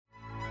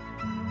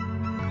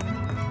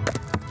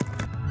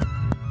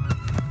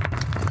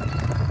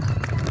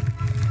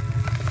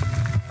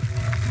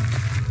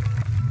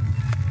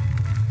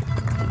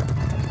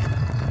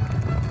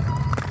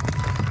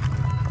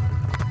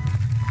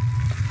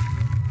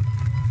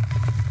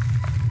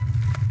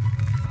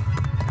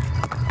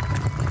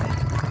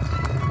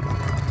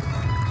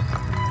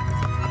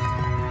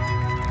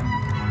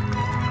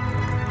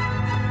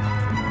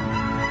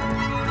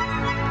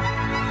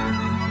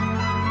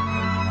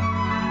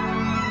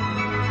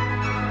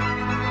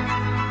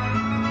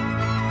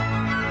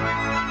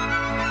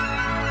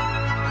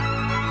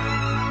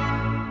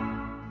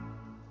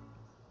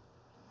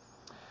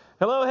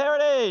Hello,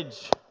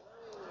 Heritage.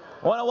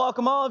 I want to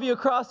welcome all of you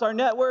across our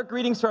network.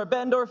 Greetings to our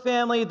Bendorf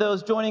family,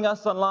 those joining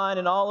us online,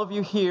 and all of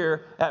you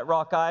here at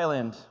Rock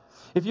Island.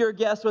 If you're a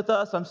guest with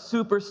us, I'm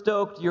super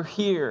stoked you're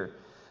here.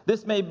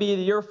 This may be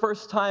your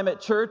first time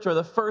at church or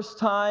the first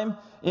time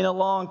in a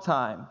long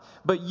time,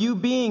 but you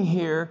being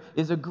here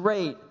is a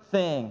great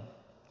thing.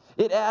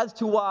 It adds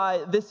to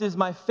why this is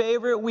my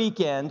favorite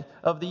weekend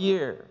of the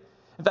year.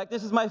 In fact,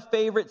 this is my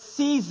favorite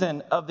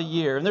season of the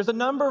year, and there's a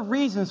number of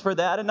reasons for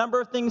that. A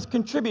number of things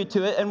contribute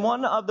to it, and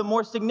one of the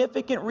more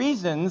significant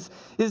reasons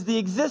is the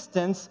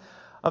existence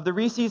of the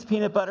Reese's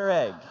Peanut Butter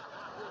Egg.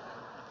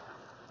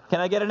 Can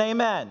I get an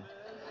amen?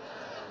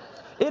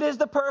 It is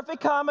the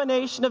perfect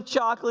combination of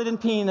chocolate and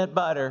peanut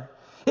butter.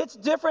 It's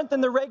different than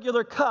the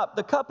regular cup.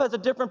 The cup has a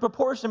different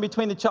proportion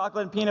between the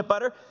chocolate and peanut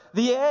butter.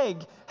 The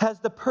egg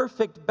has the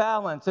perfect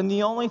balance, and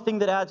the only thing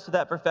that adds to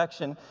that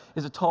perfection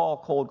is a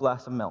tall, cold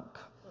glass of milk.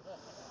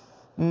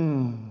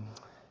 And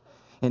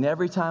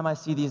every time I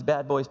see these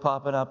bad boys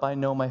popping up, I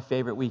know my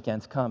favorite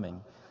weekend's coming.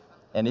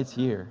 And it's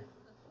here.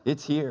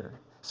 It's here.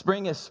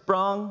 Spring has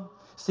sprung.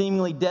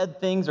 Seemingly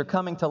dead things are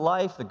coming to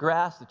life. The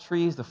grass, the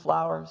trees, the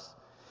flowers.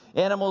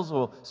 Animals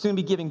will soon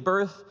be giving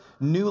birth.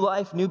 New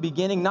life, new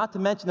beginning. Not to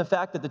mention the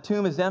fact that the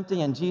tomb is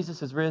empty and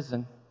Jesus is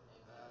risen.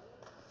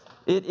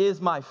 It is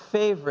my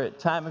favorite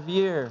time of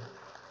year.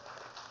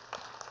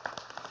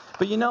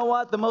 But you know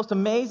what? The most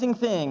amazing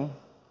thing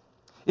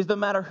is no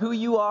matter who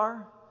you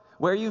are,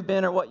 where you've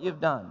been, or what you've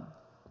done,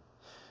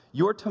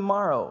 your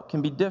tomorrow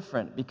can be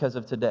different because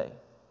of today.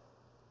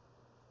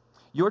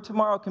 Your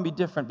tomorrow can be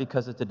different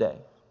because of today.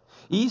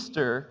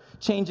 Easter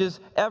changes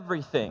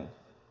everything.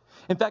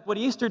 In fact, what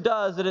Easter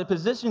does is it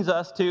positions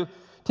us to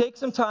take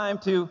some time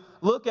to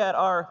look at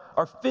our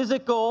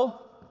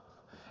physical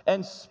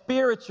and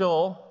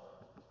spiritual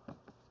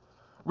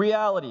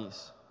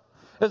realities.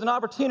 There's an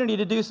opportunity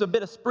to do a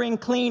bit of spring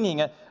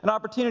cleaning, an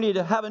opportunity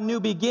to have a new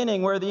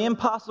beginning where the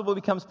impossible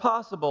becomes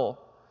possible.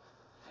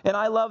 And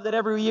I love that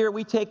every year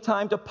we take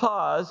time to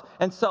pause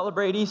and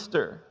celebrate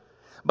Easter.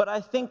 But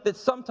I think that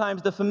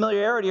sometimes the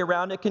familiarity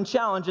around it can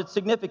challenge its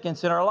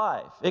significance in our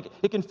life.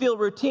 It can feel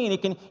routine.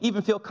 It can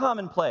even feel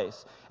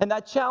commonplace. And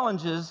that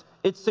challenges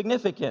its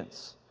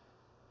significance.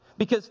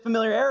 Because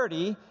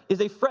familiarity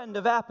is a friend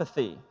of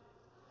apathy.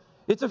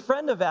 It's a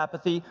friend of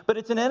apathy, but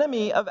it's an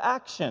enemy of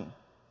action.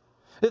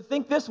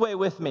 Think this way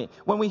with me.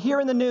 When we hear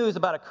in the news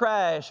about a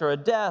crash or a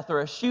death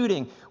or a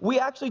shooting, we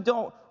actually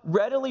don't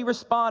readily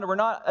respond, or we're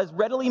not as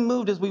readily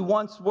moved as we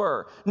once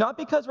were. Not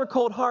because we're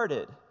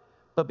cold-hearted,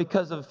 but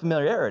because of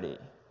familiarity.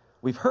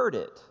 We've heard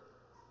it.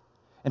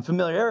 And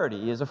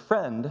familiarity is a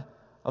friend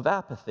of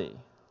apathy.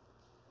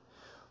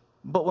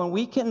 But when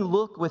we can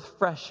look with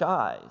fresh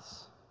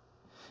eyes,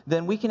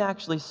 then we can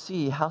actually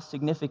see how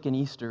significant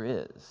Easter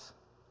is.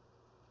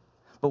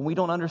 But when we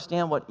don't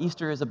understand what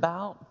Easter is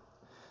about,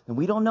 then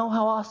we don't know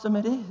how awesome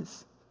it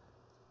is.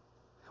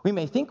 We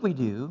may think we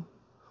do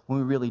when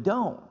we really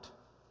don't.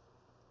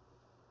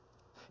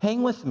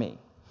 Hang with me.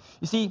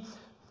 You see,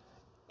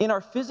 in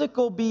our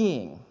physical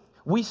being,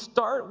 we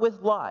start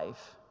with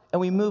life and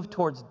we move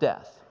towards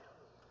death.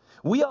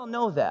 We all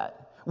know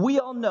that. We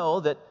all know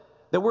that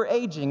we're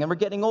aging and we're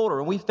getting older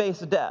and we face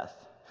death.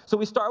 So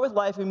we start with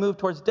life, we move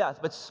towards death.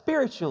 But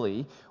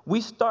spiritually,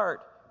 we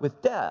start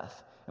with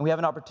death and we have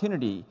an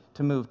opportunity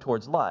to move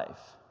towards life.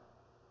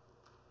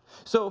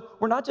 So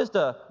we're not just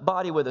a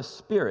body with a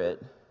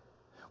spirit.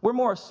 We're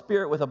more a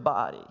spirit with a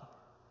body.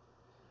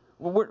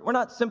 We're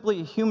not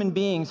simply human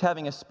beings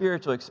having a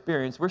spiritual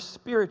experience. We're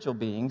spiritual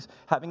beings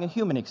having a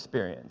human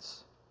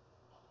experience.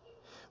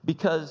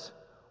 Because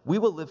we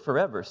will live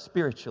forever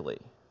spiritually.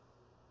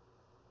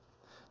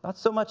 Not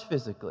so much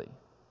physically.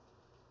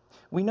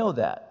 We know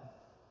that.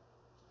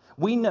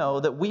 We know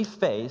that we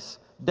face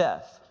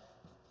death.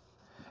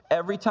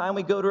 Every time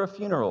we go to a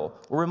funeral,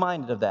 we're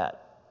reminded of that.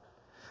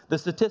 The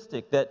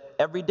statistic that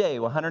every day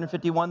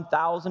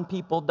 151,000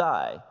 people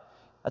die,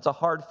 that's a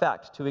hard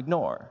fact to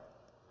ignore.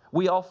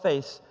 We all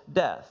face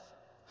death.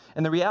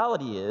 And the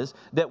reality is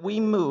that we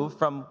move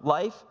from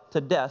life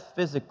to death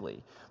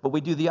physically, but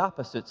we do the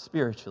opposite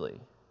spiritually.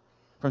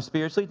 From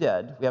spiritually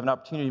dead, we have an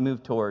opportunity to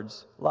move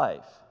towards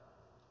life.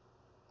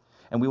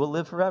 And we will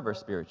live forever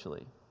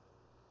spiritually.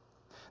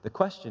 The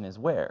question is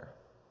where?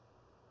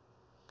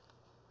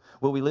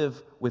 Will we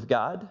live with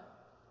God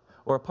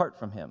or apart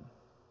from Him?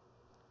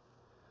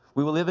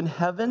 We will live in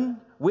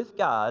heaven with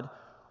God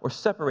or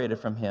separated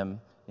from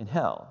Him in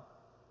hell.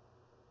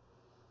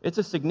 It's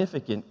a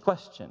significant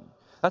question.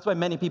 That's why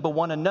many people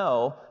want to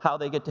know how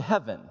they get to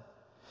heaven.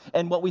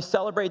 And what we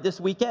celebrate this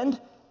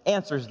weekend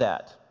answers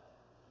that.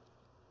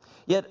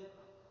 Yet,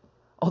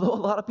 although a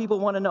lot of people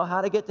want to know how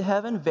to get to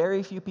heaven,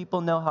 very few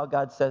people know how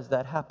God says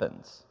that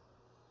happens.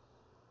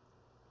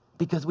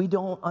 Because we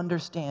don't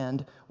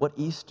understand what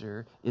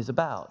Easter is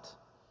about.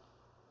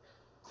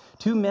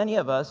 Too many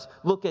of us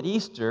look at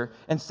Easter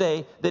and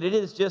say that it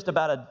is just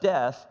about a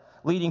death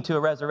leading to a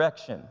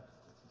resurrection.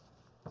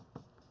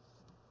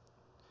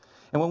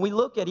 And when we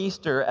look at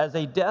Easter as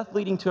a death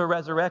leading to a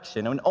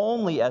resurrection, and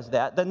only as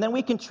that, then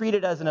we can treat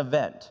it as an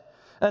event.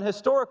 An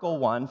historical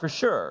one, for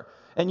sure.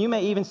 And you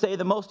may even say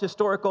the most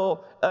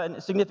historical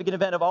significant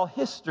event of all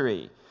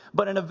history,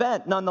 but an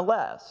event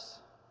nonetheless.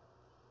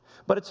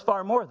 But it's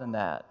far more than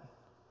that,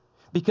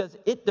 because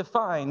it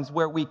defines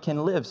where we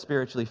can live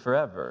spiritually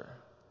forever.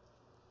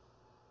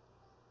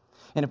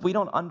 And if we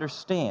don't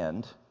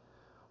understand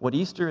what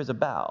Easter is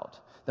about,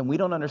 then we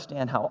don't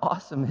understand how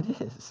awesome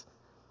it is.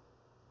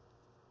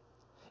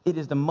 It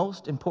is the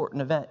most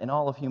important event in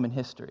all of human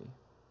history.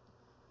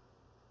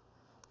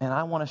 And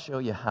I want to show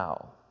you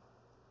how.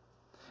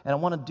 And I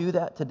want to do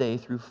that today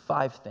through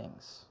 5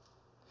 things.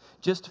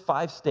 Just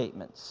 5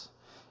 statements.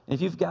 And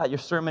if you've got your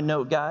sermon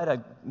note guide, I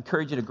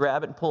encourage you to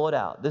grab it and pull it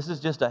out. This is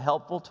just a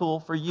helpful tool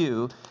for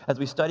you as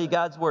we study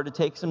God's Word to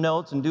take some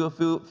notes and do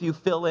a few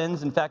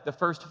fill-ins. In fact, the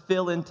first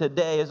fill-in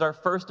today is our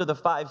first of the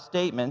 5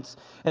 statements,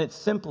 and it's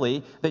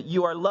simply that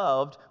you are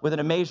loved with an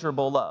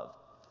immeasurable love.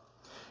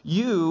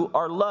 You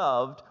are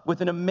loved with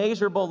an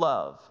immeasurable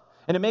love.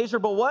 An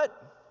immeasurable what?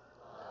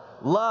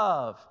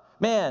 Love.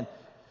 Man,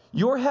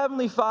 your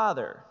Heavenly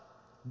Father,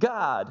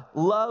 God,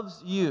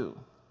 loves you.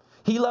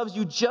 He loves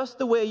you just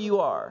the way you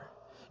are.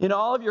 In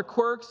all of your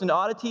quirks and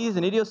oddities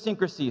and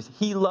idiosyncrasies,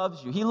 He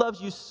loves you. He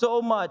loves you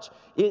so much,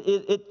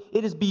 it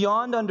is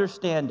beyond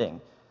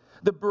understanding.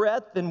 The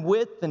breadth and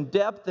width and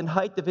depth and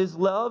height of His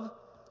love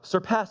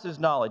surpasses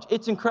knowledge.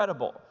 It's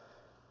incredible.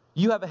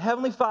 You have a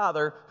Heavenly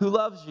Father who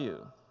loves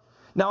you.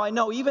 Now, I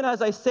know even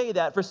as I say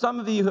that, for some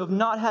of you who have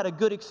not had a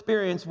good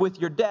experience with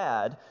your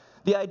dad,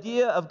 the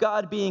idea of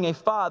God being a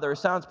father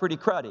sounds pretty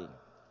cruddy.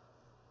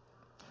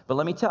 But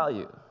let me tell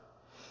you,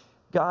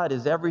 God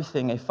is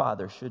everything a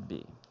father should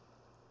be.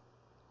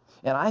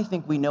 And I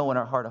think we know in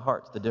our heart of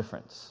hearts the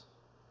difference.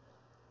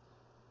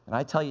 And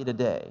I tell you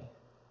today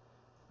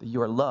that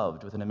you are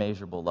loved with an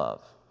immeasurable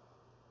love.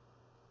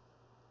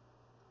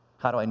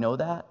 How do I know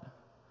that?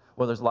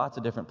 Well, there's lots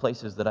of different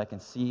places that I can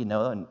see,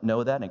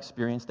 know that, and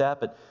experience that.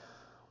 But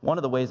one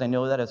of the ways I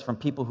know that is from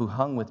people who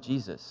hung with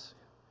Jesus.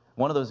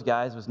 One of those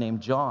guys was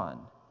named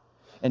John.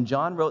 And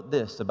John wrote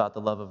this about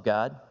the love of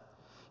God.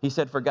 He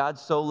said, "For God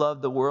so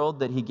loved the world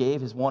that He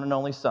gave His one and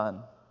only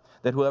Son,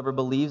 that whoever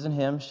believes in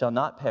Him shall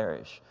not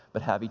perish,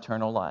 but have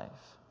eternal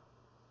life."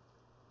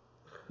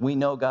 We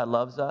know God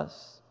loves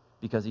us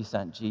because He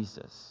sent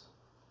Jesus.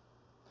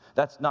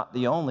 That's not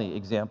the only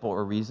example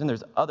or reason.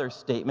 There's other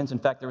statements. In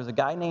fact, there was a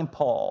guy named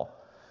Paul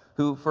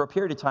who, for a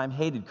period of time,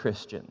 hated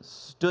Christians,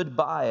 stood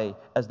by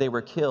as they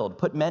were killed,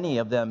 put many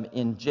of them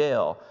in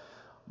jail.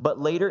 But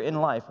later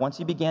in life, once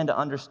he began to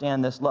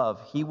understand this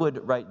love, he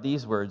would write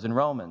these words in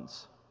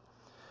Romans.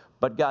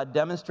 "But God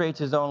demonstrates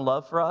His own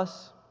love for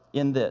us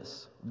in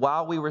this: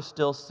 while we were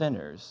still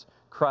sinners,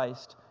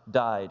 Christ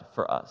died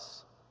for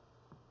us."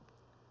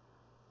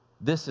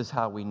 This is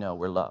how we know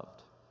we're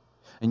loved.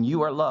 And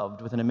you are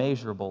loved with an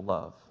immeasurable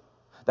love.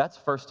 That's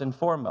first and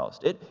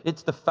foremost.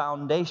 It's the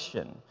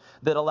foundation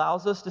that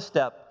allows us to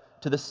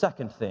step to the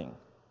second thing.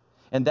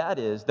 And that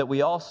is that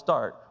we all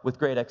start with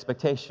great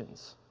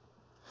expectations.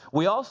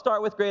 We all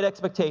start with great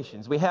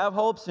expectations. We have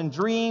hopes and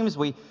dreams.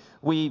 We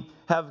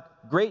have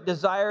great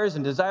desires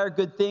and desire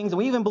good things. And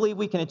we even believe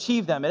we can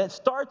achieve them. And it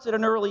starts at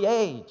an early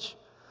age.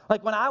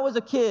 Like when I was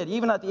a kid,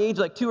 even at the age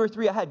like 2 or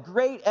 3, I had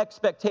great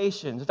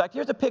expectations. In fact,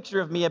 here's a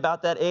picture of me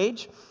about that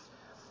age.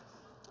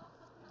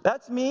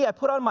 That's me. I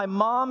put on my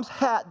mom's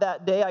hat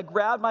that day. I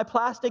grabbed my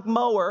plastic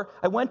mower.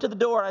 I went to the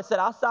door and I said,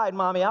 "Outside,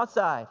 Mommy,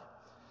 outside."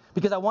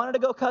 Because I wanted to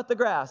go cut the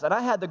grass. And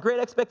I had the great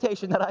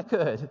expectation that I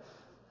could.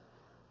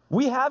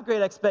 We have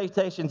great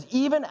expectations,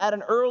 even at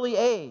an early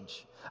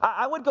age.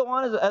 I would go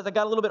on as I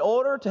got a little bit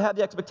older to have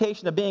the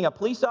expectation of being a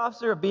police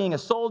officer, of being a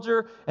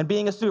soldier, and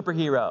being a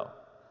superhero.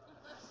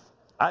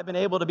 I've been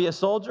able to be a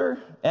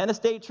soldier and a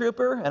state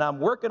trooper, and I'm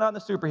working on the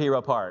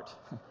superhero part.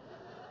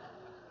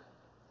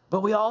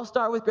 But we all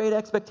start with great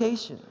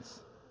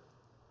expectations.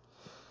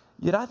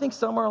 Yet I think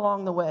somewhere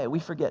along the way, we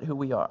forget who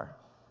we are.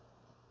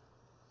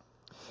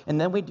 And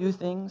then we do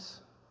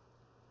things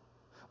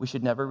we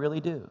should never really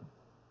do.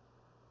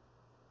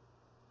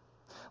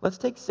 Let's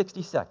take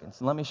 60 seconds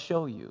and let me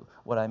show you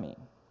what I mean.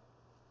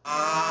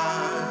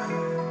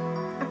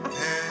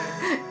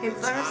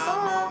 It's our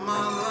song.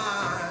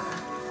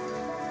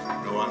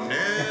 No, I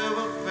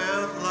never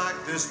felt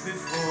like this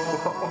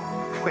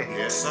before. Wait.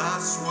 Yes, I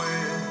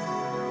swear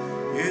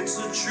it's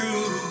the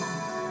truth.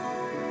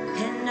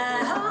 And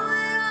I hold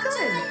it on Good.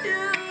 to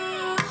you.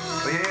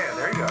 Oh, yeah,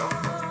 there you go.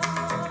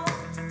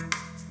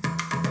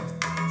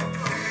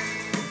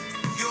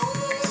 You're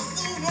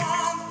the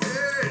one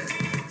thing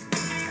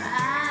I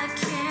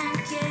can't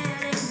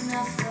get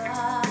enough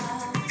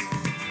of.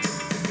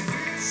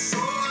 so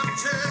I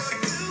tell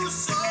you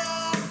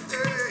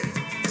something.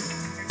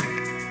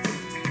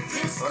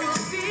 This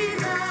could be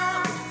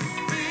love.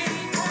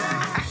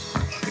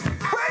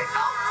 Wait,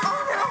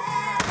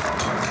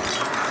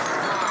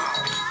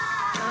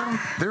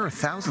 There are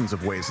thousands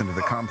of ways into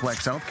the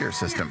complex healthcare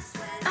system,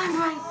 I'm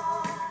right.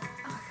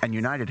 and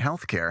United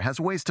Healthcare has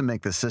ways to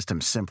make the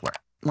system simpler,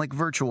 like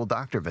virtual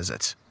doctor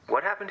visits.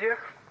 what happened here?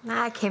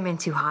 I came in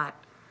too hot.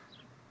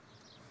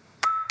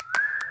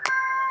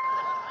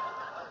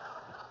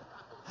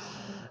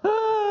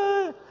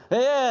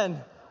 And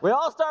we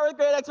all start with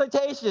great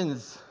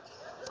expectations,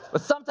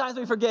 but sometimes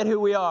we forget who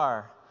we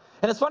are.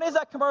 And as funny as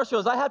that commercial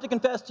is, I have to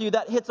confess to you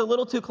that hits a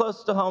little too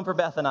close to home for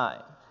Beth and I.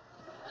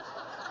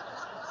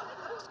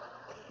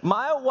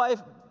 My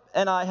wife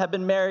and I have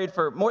been married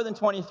for more than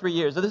 23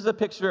 years. So this is a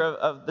picture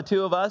of the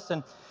two of us,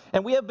 and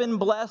we have been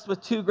blessed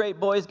with two great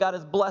boys. God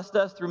has blessed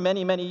us through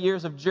many, many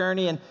years of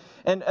journey,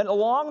 and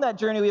along that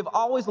journey, we have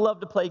always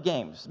loved to play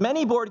games.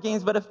 Many board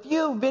games, but a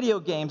few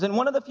video games. And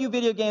one of the few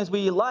video games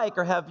we like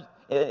or have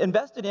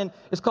invested in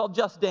is called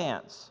Just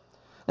Dance.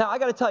 Now, I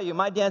got to tell you,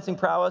 my dancing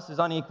prowess is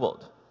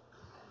unequaled.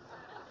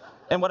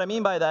 And what I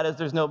mean by that is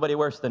there's nobody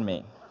worse than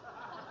me.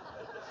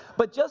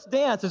 But Just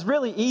Dance is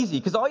really easy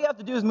because all you have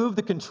to do is move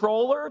the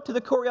controller to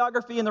the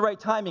choreography in the right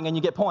timing and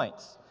you get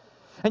points.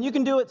 And you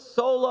can do it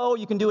solo,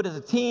 you can do it as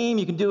a team,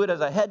 you can do it as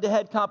a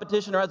head-to-head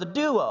competition or as a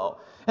duo.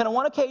 And on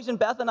one occasion,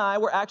 Beth and I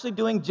were actually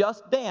doing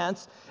Just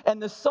Dance,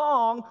 and the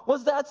song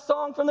was that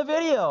song from the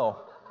video.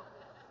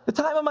 The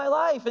time of my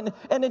life.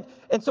 And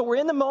so we're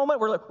in the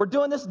moment, we're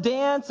doing this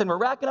dance, and we're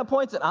racking up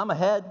points, and I'm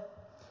ahead.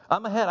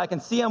 I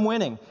can see I'm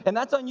winning. And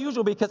that's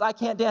unusual because I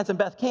can't dance and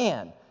Beth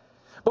can.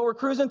 But we're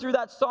cruising through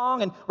that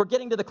song, and we're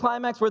getting to the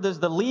climax where there's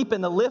the leap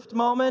and the lift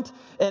moment,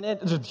 and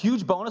there's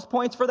huge bonus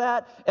points for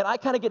that. And I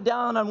kind of get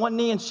down on one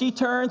knee, and she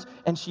turns,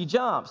 and she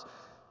jumps.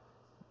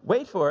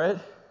 Wait for it.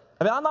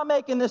 I mean, I'm not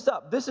making this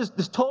up. This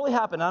totally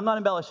happened. I'm not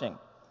embellishing.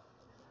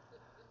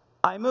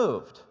 I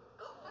moved.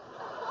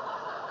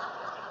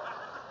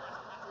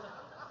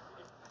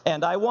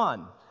 And I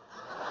won.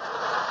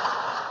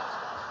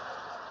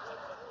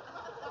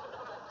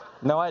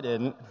 No, I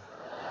didn't.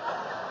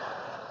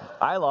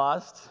 I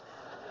lost.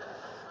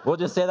 We'll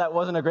just say that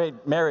wasn't a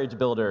great marriage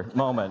builder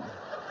moment.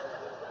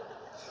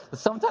 But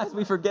sometimes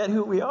we forget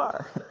who we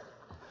are.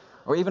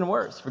 Or even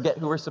worse, forget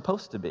who we're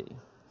supposed to be.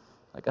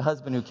 Like a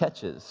husband who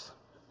catches.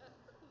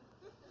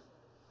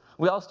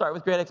 We all start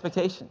with great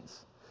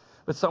expectations.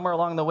 But somewhere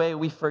along the way,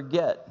 we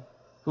forget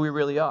who we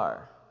really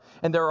are.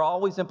 And there are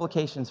always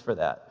implications for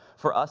that.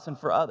 For us and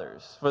for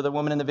others. For the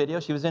woman in the video,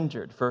 she was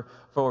injured.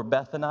 For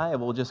Beth and I,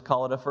 we'll just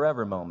call it a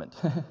forever moment.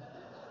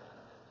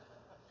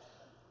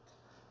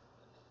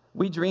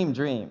 We dream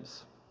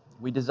dreams.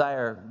 We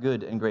desire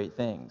good and great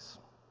things.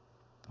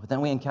 But then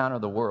we encounter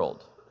the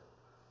world.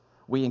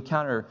 We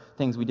encounter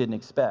things we didn't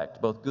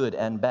expect, both good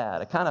and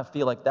bad. I kind of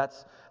feel like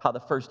that's how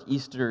the first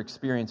Easter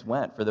experience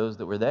went for those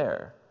that were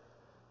there.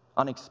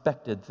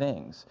 Unexpected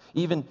things.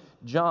 Even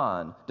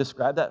John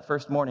described that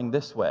first morning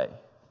this way.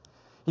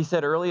 He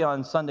said, early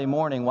on Sunday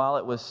morning, while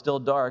it was still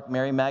dark,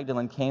 Mary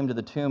Magdalene came to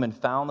the tomb and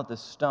found that the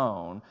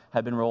stone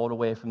had been rolled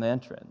away from the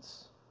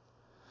entrance.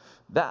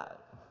 That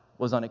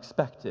was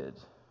unexpected.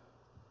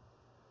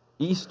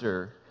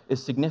 Easter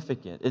is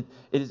significant. It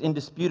is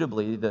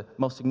indisputably the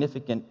most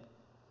significant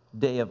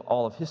day of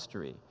all of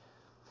history.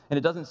 And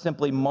it doesn't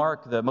simply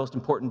mark the most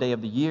important day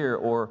of the year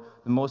or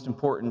the most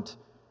important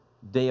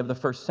day of the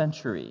first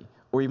century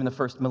or even the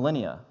first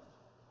millennia.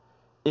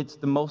 It's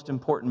the most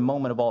important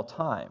moment of all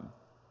time.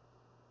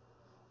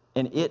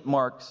 And it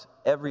marks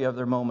every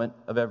other moment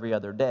of every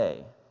other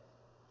day.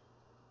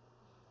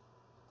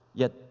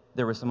 Yet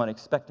there was some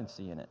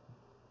unexpectancy in it.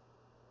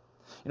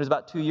 It was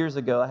about 2 years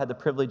ago, I had the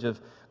privilege of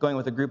going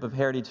with a group of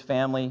Heritage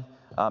family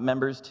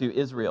members to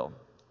Israel.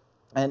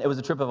 And it was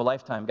a trip of a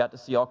lifetime. Got to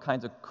see all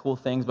kinds of cool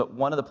things, but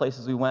one of the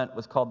places we went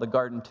was called the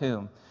Garden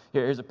Tomb.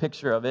 Here's a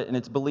picture of it, and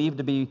it's believed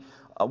to be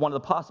one of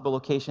the possible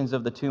locations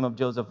of the tomb of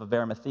Joseph of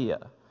Arimathea,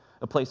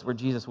 a place where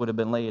Jesus would have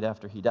been laid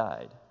after he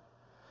died.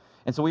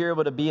 And so we were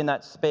able to be in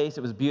that space.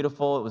 It was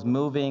beautiful. It was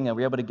moving. And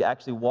we were able to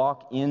actually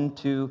walk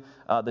into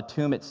the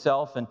tomb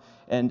itself.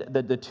 And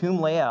the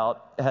tomb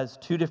layout has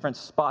two different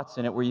spots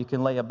in it where you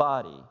can lay a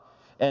body.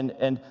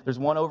 And there's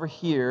one over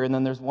here, and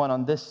then there's one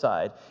on this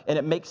side. And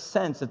it makes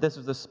sense that this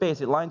was the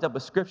space. It lines up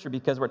with Scripture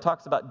because where it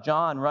talks about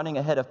John running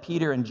ahead of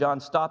Peter and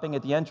John stopping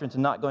at the entrance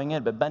and not going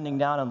in, but bending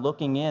down and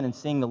looking in and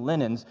seeing the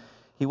linens,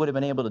 he would have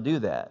been able to do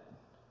that.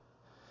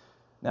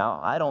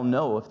 Now, I don't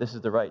know if this is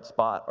the right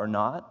spot or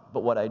not,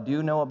 but what I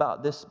do know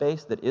about this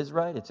space that is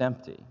right, it's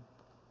empty.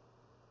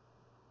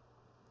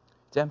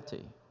 It's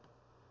empty.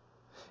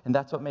 And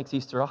that's what makes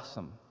Easter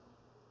awesome.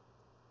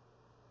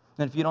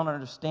 And if you don't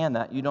understand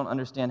that, you don't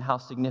understand how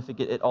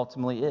significant it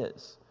ultimately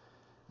is.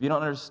 If you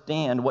don't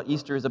understand what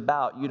Easter is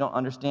about, you don't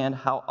understand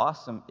how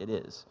awesome it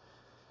is.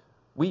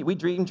 We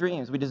dream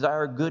dreams. We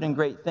desire good and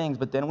great things,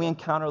 but then we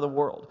encounter the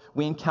world.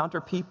 We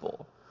encounter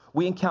people.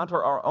 We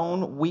encounter our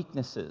own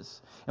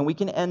weaknesses, and we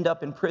can end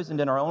up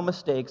imprisoned in our own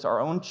mistakes, our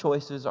own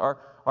choices, our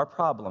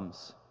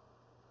problems.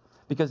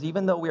 Because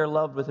even though we are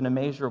loved with an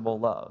immeasurable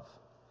love,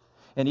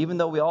 and even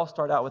though we all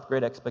start out with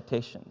great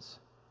expectations,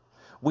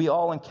 we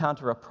all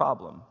encounter a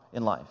problem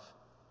in life.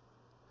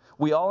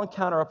 We all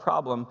encounter a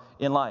problem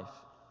in life.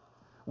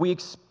 We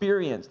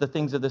experience the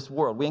things of this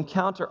world. We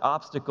encounter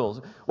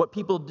obstacles, what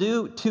people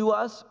do to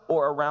us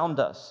or around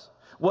us.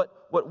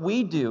 What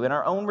we do in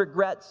our own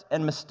regrets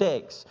and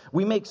mistakes.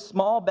 We make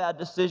small bad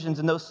decisions,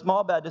 and those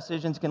small bad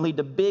decisions can lead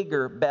to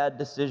bigger bad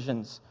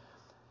decisions.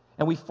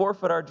 And we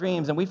forfeit our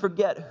dreams, and we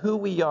forget who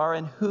we are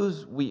and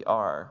whose we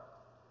are.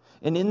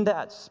 And in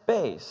that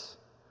space,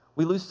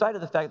 we lose sight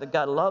of the fact that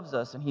God loves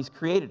us and he's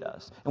created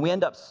us. And we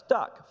end up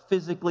stuck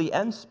physically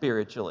and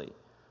spiritually.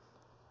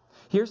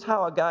 Here's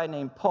how a guy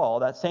named Paul,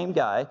 that same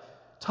guy,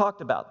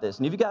 talked about this.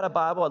 And if you got a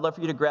Bible, I'd love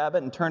for you to grab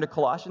it and turn to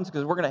Colossians,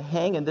 because we're going to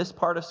hang in this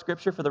part of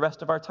Scripture for the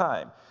rest of our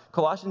time.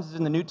 Colossians is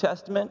in the New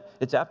Testament.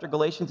 It's after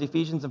Galatians,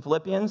 Ephesians, and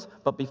Philippians,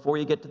 but before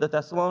you get to the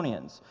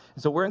Thessalonians.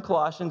 And so we're in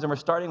Colossians, and we're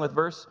starting with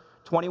verse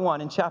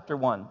 21 in chapter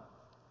 1.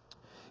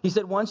 He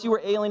said, once you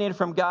were alienated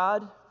from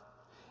God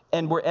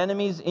and were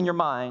enemies in your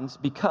minds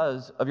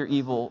because of your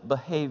evil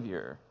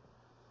behavior.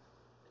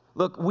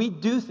 Look, we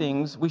do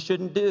things we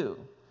shouldn't do,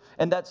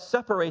 and that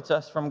separates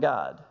us from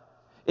God.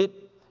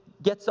 It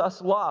gets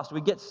us lost. We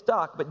get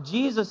stuck, but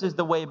Jesus is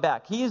the way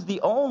back. He is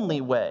the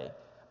only way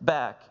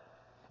back.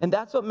 And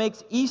that's what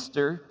makes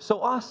Easter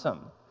so awesome.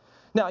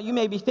 Now, you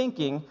may be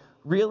thinking,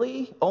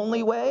 really?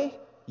 Only way?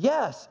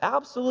 Yes,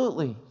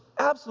 absolutely.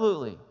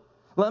 Absolutely.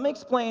 Let me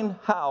explain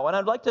how. And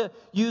I'd like to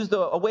use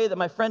a way that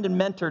my friend and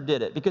mentor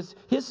did it, because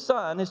his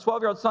son, his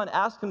 12-year-old son,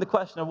 asked him the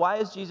question of why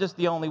is Jesus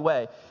the only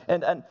way?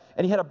 And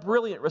he had a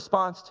brilliant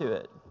response to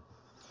it.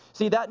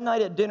 See, that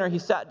night at dinner, he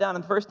sat down,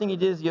 and the first thing he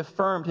did is he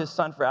affirmed his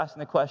son for asking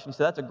the question. He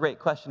said, that's a great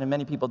question, and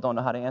many people don't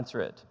know how to answer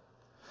it.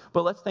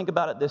 But let's think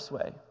about it this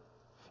way.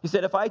 He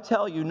said, if I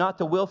tell you not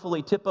to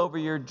willfully tip over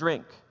your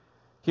drink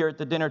here at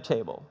the dinner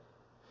table,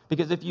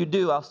 because if you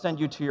do, I'll send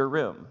you to your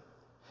room.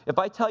 If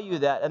I tell you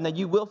that, and then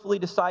you willfully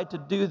decide to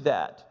do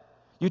that,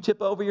 you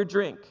tip over your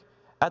drink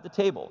at the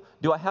table,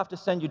 do I have to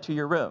send you to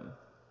your room?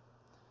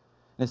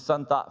 And his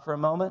son thought for a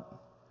moment,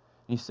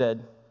 and he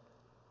said,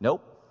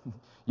 nope.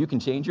 You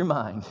can change your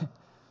mind.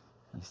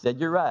 He said,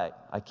 you're right.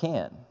 I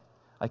can.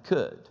 I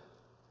could.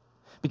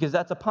 Because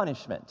that's a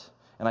punishment,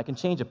 and I can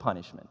change a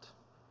punishment.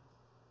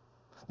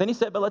 Then he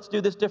said, but let's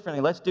do this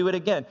differently. Let's do it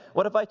again.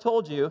 What if I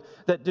told you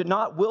that do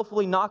not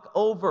willfully knock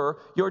over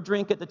your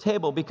drink at the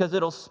table because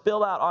it'll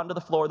spill out onto the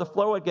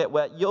floor would get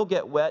wet,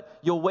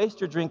 you'll waste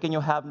your drink, and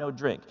you'll have no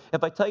drink.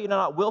 If I tell you to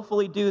not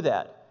willfully do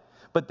that,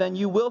 but then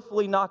you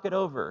willfully knock it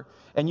over,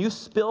 and you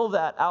spill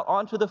that out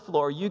onto the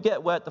floor, you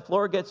get wet, the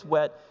floor gets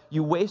wet,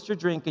 you waste your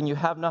drink, and you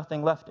have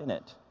nothing left in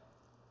it.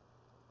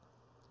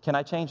 Can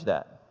I change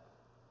that?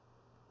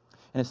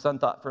 And his son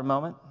thought for a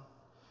moment.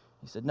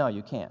 He said, no,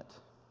 you can't.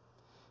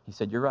 He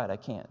said, you're right, I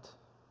can't.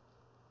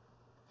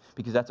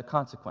 Because that's a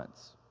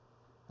consequence.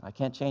 I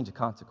can't change a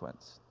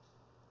consequence.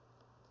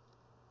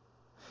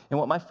 And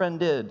what my friend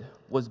did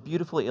was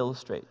beautifully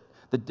illustrate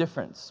the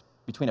difference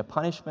between a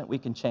punishment we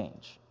can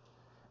change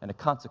and a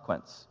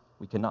consequence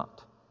we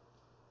cannot.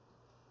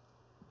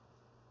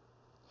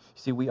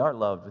 You see, we are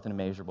loved with an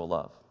immeasurable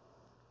love.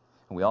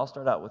 And we all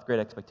start out with great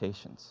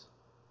expectations.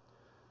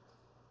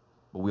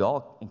 But we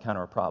all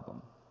encounter a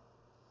problem.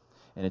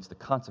 And it's the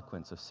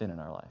consequence of sin in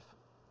our life.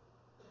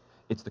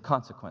 It's the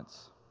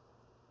consequence.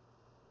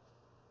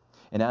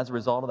 And as a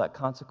result of that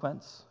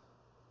consequence,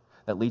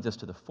 that leads us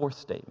to the fourth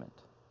statement,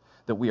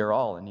 that we are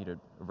all in need of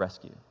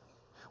rescue.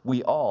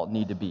 We all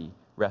need to be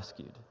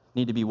rescued.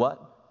 Need to be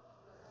what?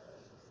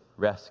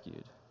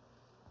 Rescued.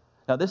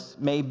 Now, this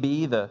may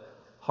be the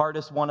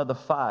hardest one of the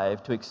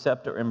five to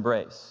accept or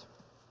embrace.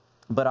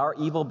 But our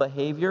evil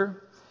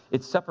behavior,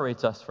 it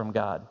separates us from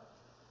God.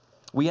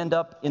 We end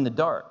up in the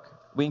dark.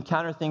 We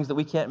encounter things that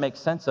we can't make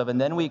sense of, and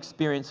then we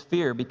experience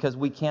fear because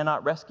we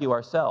cannot rescue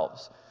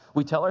ourselves.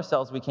 We tell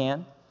ourselves we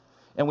can,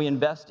 and we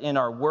invest in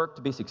our work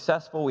to be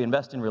successful. We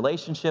invest in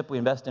relationship. We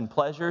invest in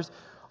pleasures.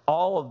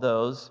 All of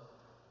those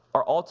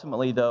are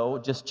ultimately, though,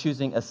 just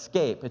choosing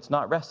escape. It's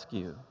not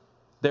rescue.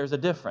 There's a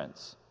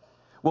difference.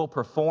 We'll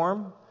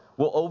perform.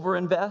 We'll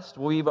overinvest.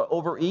 We'll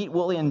overeat.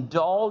 We'll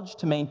indulge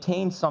to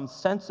maintain some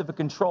sense of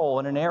control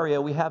in an area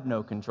we have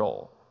no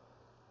control.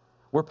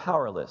 We're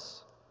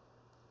powerless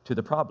to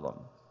the problem,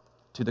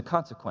 to the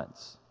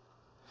consequence.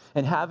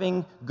 And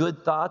having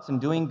good thoughts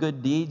and doing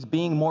good deeds,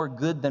 being more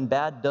good than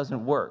bad,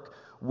 doesn't work.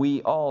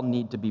 We all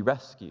need to be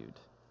rescued.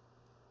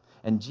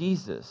 And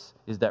Jesus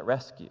is that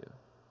rescue.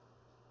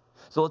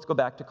 So let's go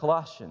back to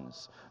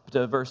Colossians,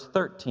 to verse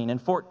 13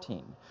 and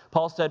 14.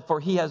 Paul said, for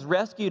he has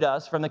rescued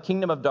us from the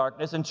kingdom of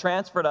darkness and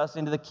transferred us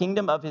into the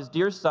kingdom of his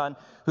dear Son,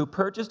 who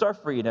purchased our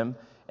freedom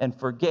and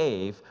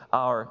forgave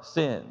our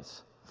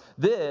sins.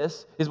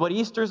 This is what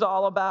Easter's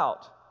all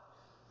about.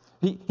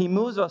 He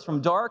moves us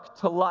from dark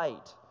to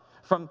light,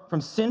 from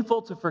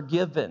sinful to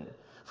forgiven,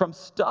 from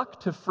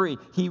stuck to free.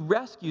 He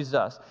rescues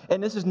us.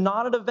 And this is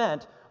not an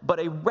event, but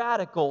a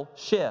radical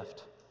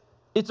shift.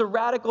 It's a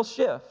radical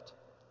shift.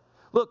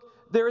 Look,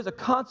 there is a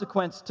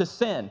consequence to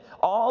sin.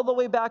 All the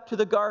way back to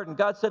the garden,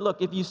 God said,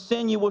 look, if you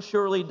sin, you will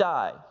surely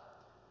die.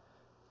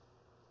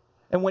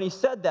 And when he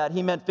said that,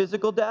 he meant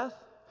physical death,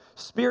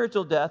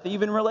 spiritual death,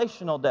 even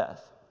relational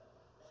death.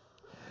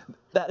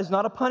 That is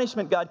not a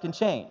punishment God can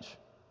change.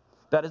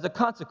 That is a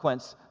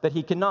consequence that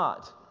he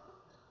cannot.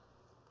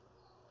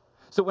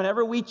 So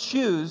whenever we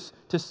choose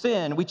to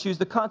sin, we choose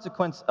the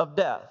consequence of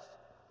death.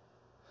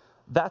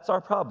 That's our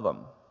problem.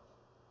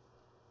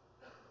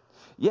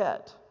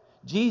 Yet,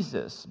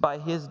 Jesus, by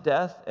his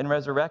death and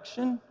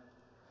resurrection,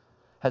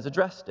 has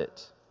addressed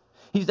it.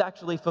 He's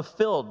actually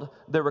fulfilled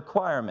the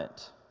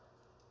requirement.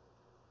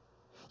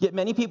 Yet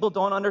many people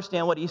don't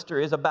understand what Easter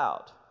is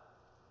about.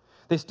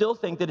 They still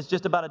think that it's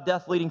just about a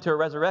death leading to a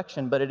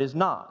resurrection, but it is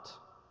not.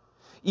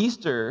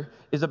 Easter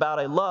is about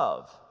a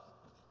love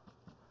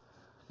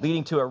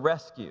leading to a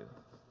rescue.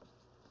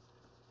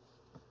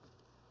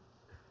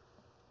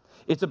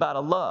 It's about a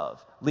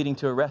love leading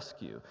to a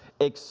rescue,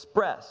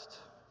 expressed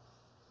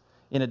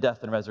in a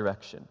death and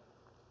resurrection.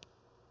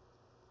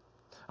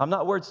 I'm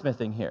not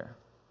wordsmithing here.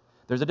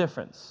 There's a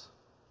difference.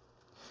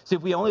 See,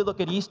 if we only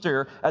look at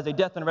Easter as a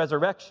death and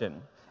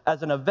resurrection,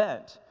 as an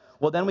event,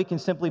 well, then we can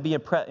simply be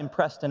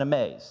impressed and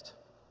amazed.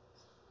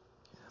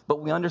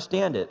 But we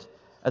understand it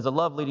as a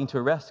love leading to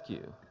a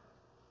rescue.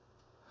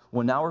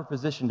 Well, now we're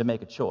positioned to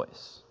make a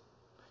choice,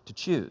 to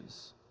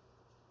choose,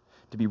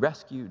 to be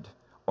rescued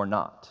or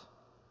not.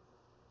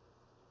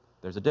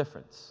 There's a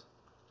difference.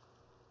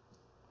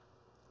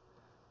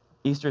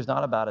 Easter is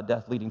not about a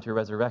death leading to a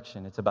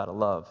resurrection. It's about a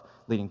love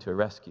leading to a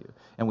rescue.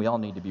 And we all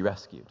need to be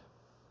rescued.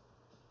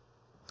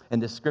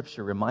 And this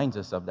scripture reminds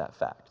us of that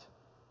fact.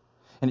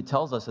 And it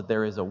tells us that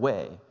there is a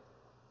way,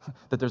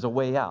 that there's a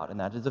way out. And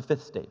that is the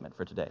fifth statement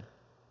for today,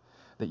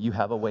 that you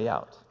have a way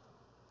out.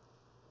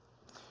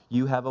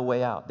 You have a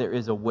way out. There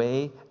is a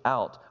way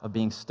out of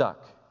being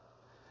stuck.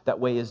 That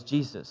way is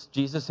Jesus.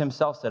 Jesus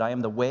himself said, I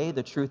am the way,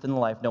 the truth, and the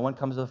life. No one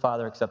comes to the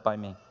Father except by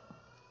me.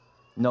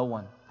 No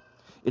one.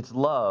 It's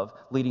love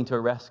leading to a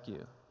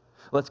rescue.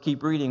 Let's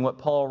keep reading what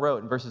Paul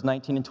wrote in verses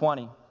 19 and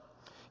 20.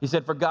 He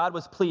said, for God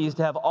was pleased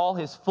to have all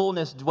his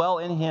fullness dwell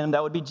in him,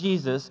 that would be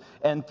Jesus,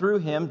 and through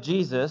him,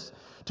 Jesus,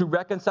 to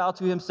reconcile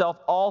to himself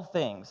all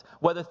things,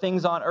 whether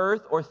things on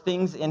earth or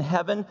things in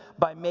heaven,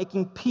 by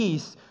making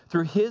peace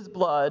through his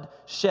blood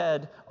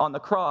shed on the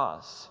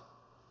cross.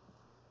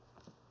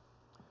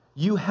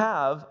 You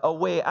have a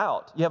way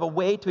out. You have a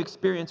way to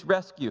experience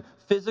rescue,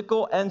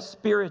 physical and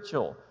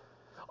spiritual.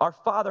 Our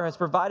Father has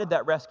provided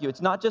that rescue.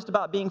 It's not just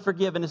about being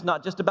forgiven. It's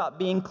not just about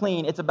being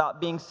clean. It's about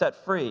being set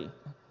free.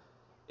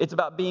 It's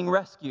about being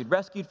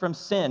rescued from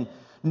sin,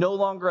 no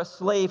longer a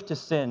slave to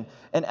sin,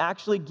 and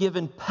actually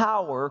given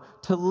power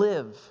to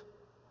live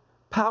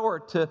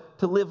life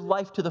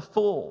to the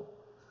full.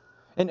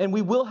 And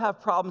we will have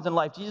problems in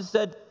life. Jesus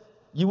said,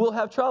 you will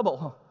have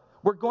trouble.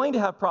 We're going to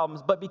have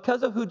problems, but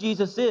because of who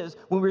Jesus is,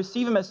 when we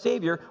receive him as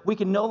Savior, we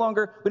no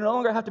longer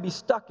have to be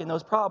stuck in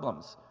those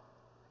problems.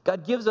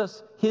 God gives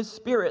us his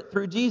Spirit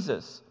through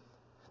Jesus.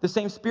 The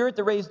same Spirit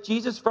that raised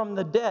Jesus from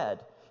the dead.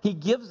 He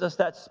gives us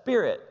that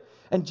Spirit.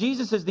 And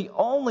Jesus is the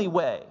only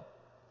way,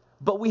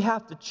 but we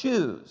have to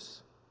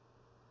choose.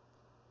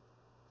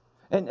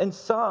 And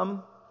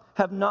some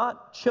have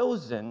not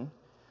chosen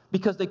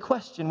because they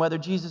question whether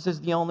Jesus is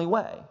the only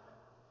way.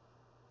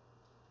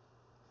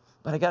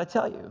 But I got to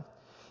tell you,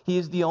 he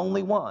is the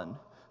only one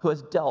who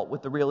has dealt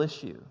with the real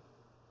issue,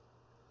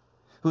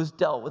 who has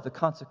dealt with the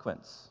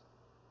consequence.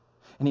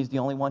 And he's the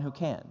only one who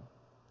can.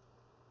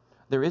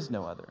 There is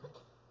no other.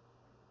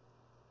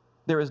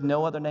 There is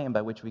no other name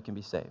by which we can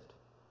be saved.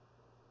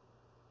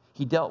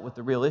 He dealt with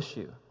the real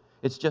issue.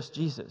 It's just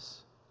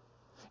Jesus.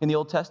 In the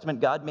Old Testament,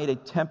 God made a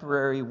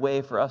temporary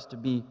way for us to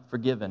be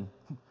forgiven.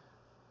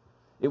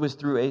 It was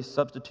through a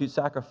substitute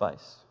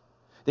sacrifice.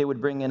 They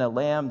would bring in a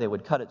lamb, they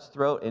would cut its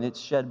throat, and its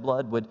shed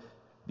blood would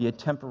be a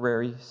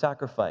temporary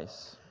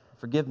sacrifice,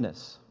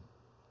 forgiveness.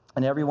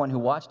 And everyone who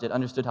watched it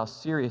understood how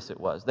serious it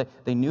was.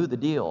 They knew the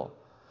deal.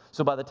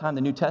 So by the time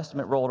the New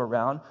Testament rolled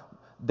around,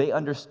 they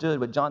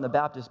understood what John the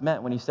Baptist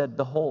meant when he said,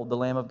 behold, the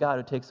Lamb of God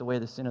who takes away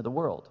the sin of the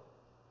world.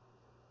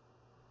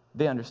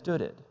 They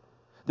understood it.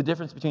 The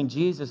difference between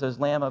Jesus as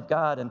Lamb of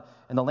God and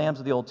the lambs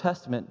of the Old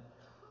Testament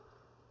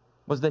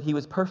was that he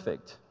was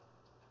perfect.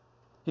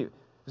 He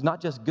was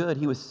not just good,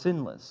 he was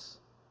sinless.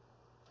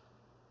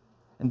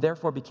 And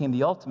therefore became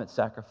the ultimate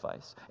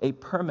sacrifice, a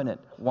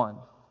permanent one.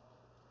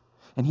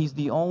 And he's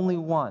the only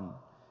one.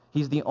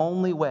 He's the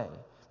only way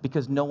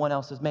because no one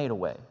else has made a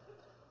way.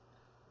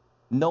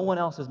 No one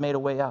else has made a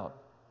way out.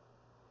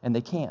 And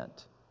they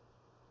can't.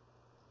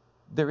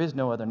 There is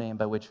no other name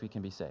by which we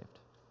can be saved.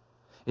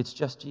 It's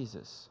just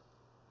Jesus.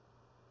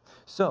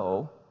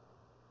 So,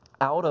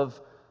 out of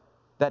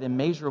that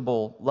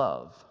immeasurable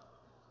love,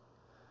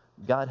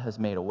 God has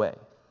made a way.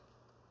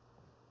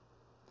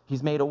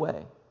 He's made a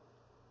way.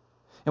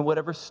 And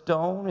whatever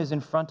stone is in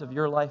front of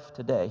your life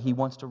today, he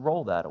wants to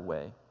roll that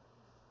away.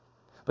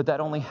 But that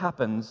only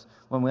happens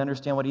when we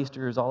understand what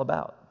Easter is all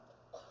about.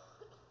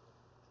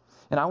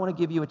 And I want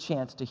to give you a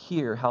chance to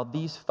hear how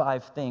these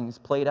 5 things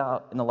played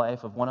out in the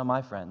life of one of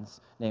my friends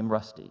named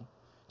Rusty.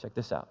 Check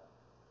this out.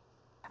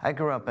 I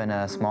grew up in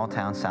a small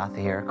town south of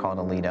here called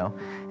Aledo,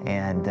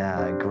 and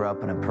grew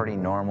up in a pretty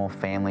normal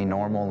family,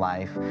 normal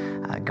life,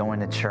 going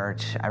to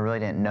church. I really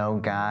didn't know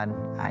God.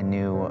 I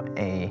knew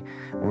a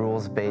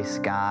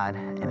rules-based God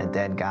and a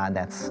dead God.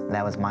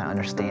 That was my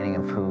understanding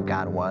of who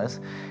God was.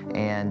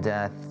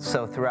 And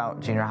so throughout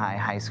junior high,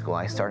 high school,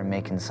 I started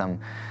making some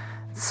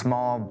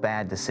small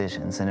bad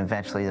decisions, and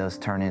eventually those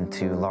turn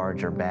into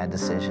larger bad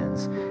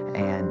decisions.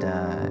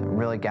 And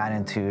really really got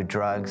into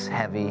drugs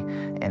heavy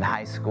in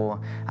high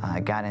school.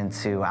 Got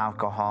into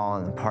alcohol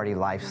and the party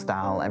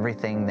lifestyle,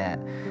 everything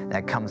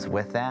that comes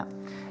with that,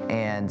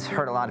 and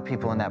hurt a lot of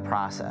people in that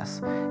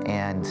process.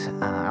 And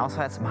I also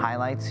had some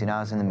highlights. I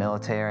was in the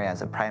military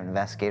as a private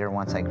investigator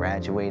once I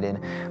graduated,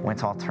 went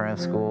to alternative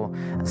school.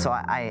 So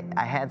I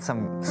had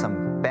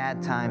some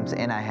bad times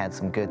and I had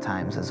some good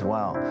times as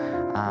well.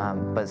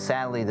 But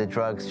sadly, the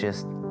drugs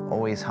just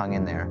always hung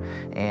in there,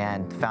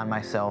 and found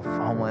myself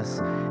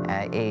homeless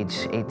at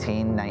age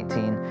 18,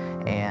 19,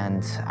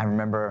 and I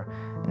remember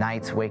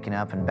nights waking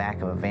up in the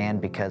back of a van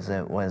because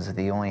it was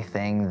the only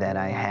thing that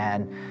I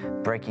had,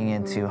 breaking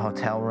into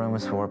hotel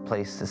rooms for a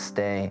place to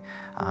stay,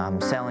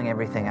 selling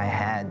everything I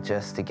had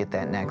just to get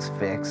that next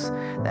fix,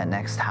 that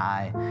next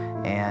high,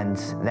 and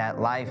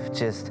that life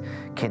just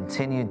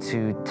continued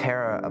to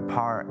tear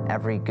apart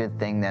every good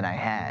thing that I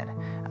had.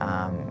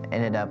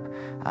 Ended up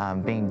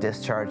being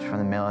discharged from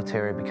the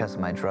military because of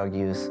my drug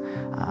use,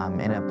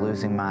 ended up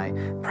losing my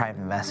private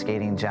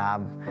investigating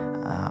job,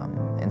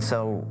 and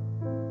so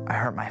I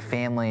hurt my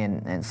family,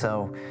 and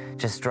so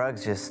just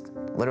drugs just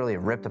literally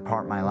ripped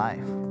apart my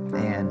life.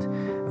 And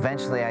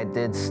eventually I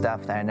did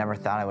stuff that I never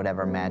thought I would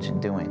ever imagine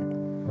doing.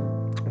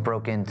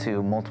 Broke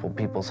into multiple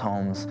people's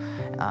homes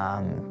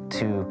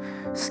to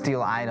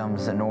steal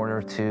items in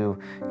order to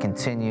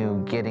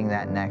continue getting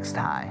that next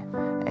high.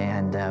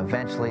 And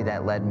eventually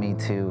that led me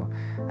to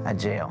a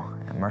jail,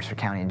 a Mercer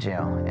County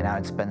jail, and I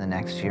would spend the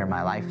next year of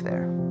my life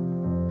there.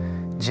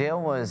 Jail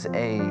was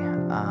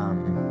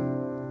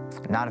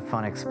not a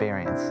fun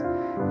experience.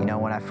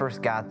 When I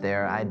first got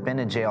there, I'd been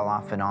to jail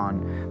off and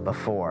on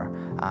before.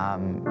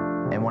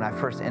 And when I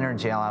first entered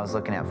jail, I was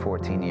looking at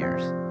 14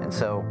 years. And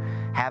so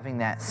having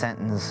that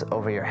sentence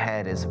over your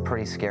head is a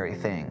pretty scary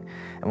thing.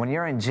 And when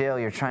you're in jail,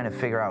 you're trying to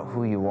figure out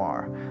who you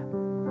are,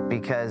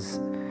 because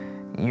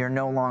you're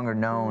no longer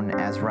known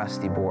as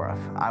Rusty Boroff.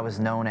 I was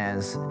known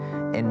as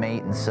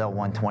inmate in cell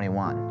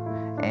 121.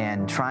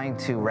 And trying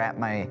to wrap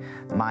my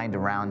mind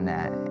around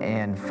that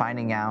and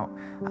finding out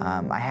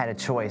I had a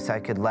choice. I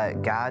could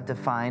let God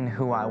define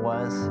who I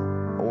was,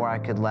 or I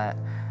could let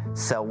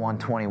cell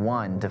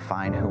 121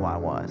 define who I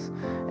was.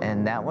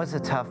 And that was a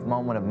tough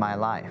moment of my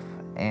life.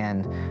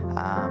 And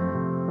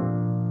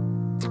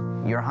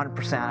you're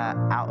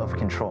 100% out of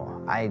control.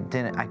 I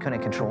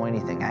couldn't control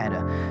anything. I had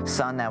a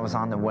son that was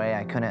on the way.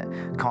 I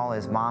couldn't call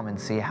his mom and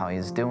see how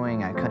he's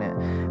doing. I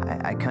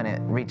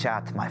couldn't reach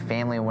out to my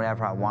family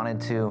whenever I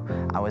wanted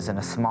to. I was in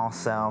a small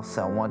cell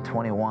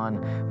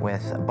 121,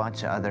 with a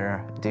bunch of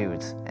other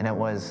dudes, and it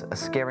was a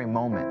scary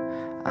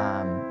moment.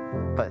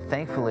 But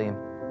thankfully,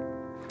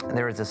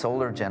 there was this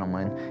older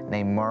gentleman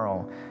named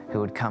Merle who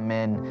would come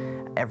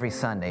in every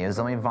Sunday. He was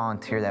the only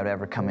volunteer that would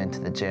ever come into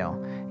the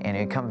jail, and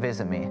he'd come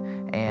visit me.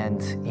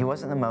 And he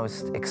wasn't the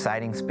most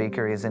exciting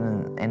speaker. He was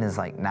in his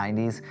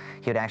 90s.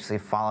 He would actually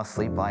fall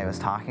asleep while he was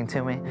talking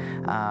to me.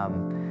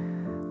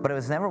 But it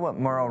was never what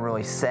Merle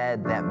really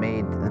said that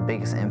made the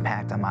biggest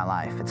impact on my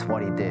life. It's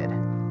what he did.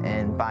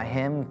 And by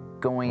him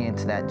going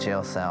into that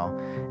jail cell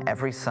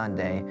every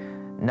Sunday,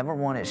 number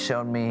one, it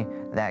showed me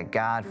that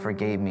God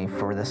forgave me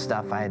for the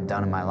stuff I had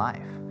done in my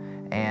life.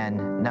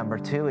 And number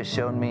two, it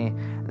showed me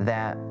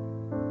that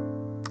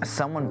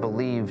someone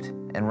believed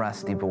in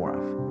Rusty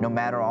Boroff. No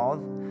matter all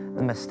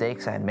the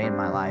mistakes I had made in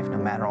my life, no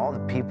matter all the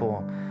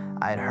people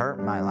I had hurt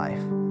in my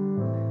life,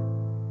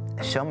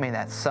 it showed me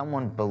that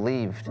someone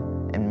believed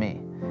in me.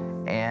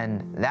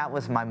 And that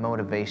was my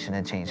motivation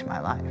to change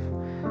my life.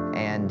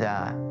 And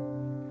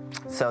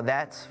so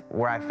that's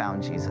where I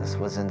found Jesus,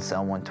 was in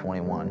cell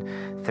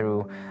 121,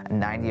 through a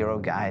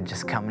 90-year-old guy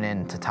just coming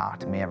in to talk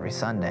to me every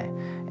Sunday.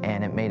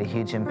 And it made a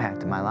huge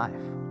impact in my life.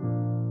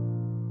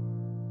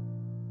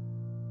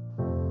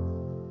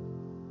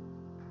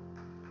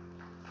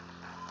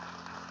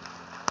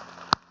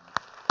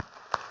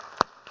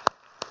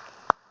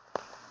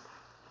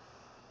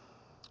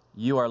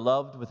 You are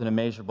loved with an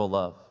immeasurable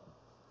love.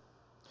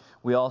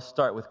 We all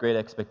start with great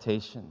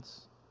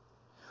expectations.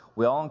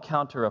 We all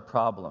encounter a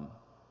problem.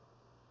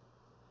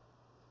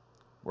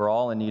 We're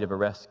all in need of a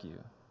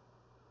rescue,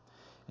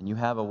 and you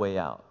have a way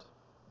out.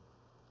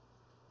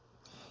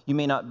 You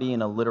may not be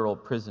in a literal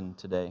prison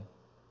today,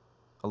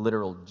 a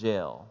literal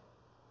jail,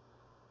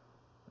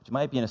 but you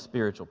might be in a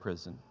spiritual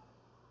prison,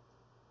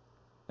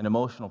 an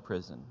emotional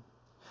prison,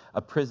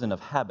 a prison of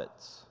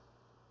habits.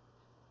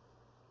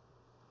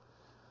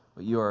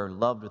 But you are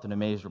loved with an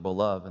immeasurable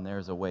love, and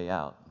there's a way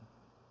out.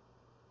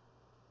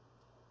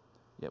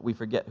 Yet we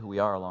forget who we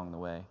are along the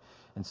way.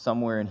 And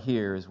somewhere in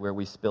here is where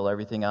we spill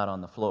everything out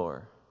on the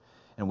floor,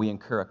 and we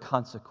incur a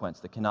consequence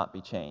that cannot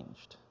be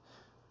changed.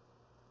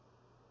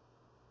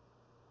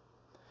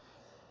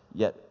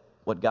 Yet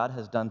what God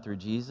has done through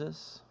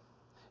Jesus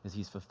is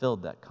he's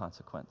fulfilled that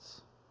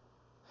consequence.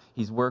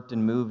 He's worked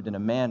and moved in a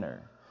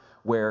manner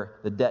where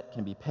the debt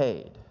can be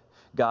paid.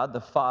 God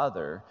the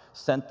Father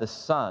sent the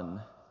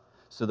Son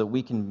so that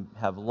we can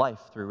have life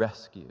through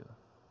rescue.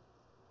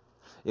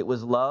 It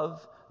was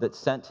love that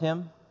sent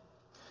him.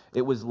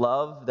 It was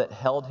love that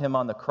held him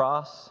on the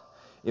cross.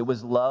 It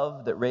was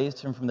love that raised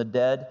him from the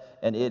dead.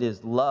 And it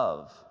is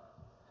love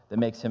that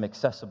makes him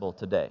accessible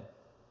today.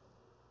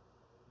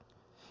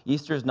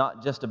 Easter is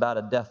not just about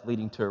a death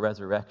leading to a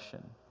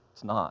resurrection.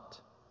 It's not.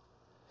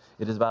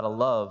 It is about a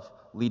love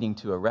leading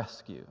to a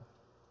rescue,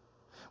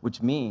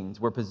 which means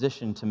we're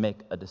positioned to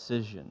make a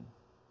decision,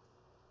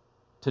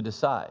 to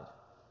decide,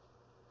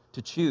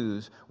 to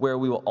choose where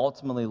we will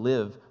ultimately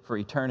live for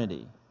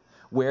eternity,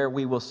 where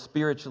we will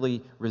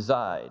spiritually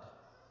reside.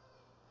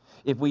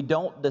 If we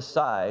don't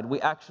decide,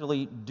 we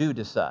actually do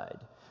decide,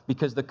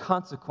 because the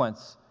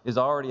consequence is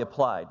already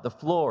applied. The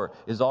floor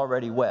is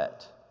already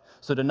wet.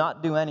 So to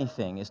not do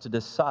anything is to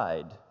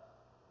decide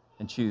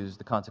and choose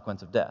the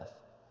consequence of death.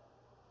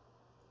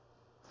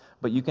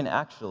 But you can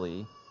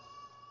actually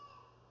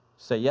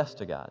say yes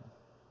to God,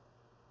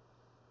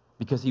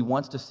 because he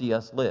wants to see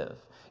us live.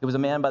 It was a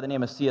man by the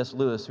name of C.S.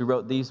 Lewis who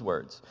wrote these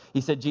words.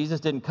 He said, Jesus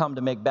didn't come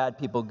to make bad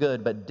people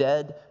good, but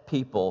dead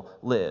people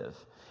live.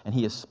 And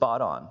he is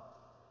spot on.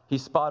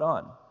 He's spot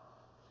on.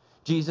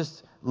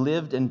 Jesus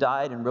lived and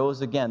died and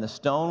rose again. The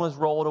stone was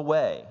rolled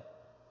away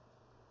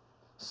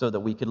so that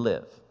we could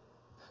live,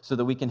 so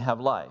that we can have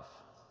life.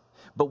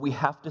 But we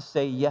have to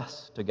say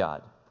yes to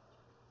God.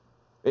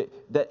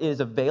 That is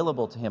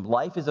available to him.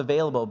 Life is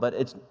available, but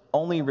it's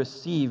only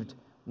received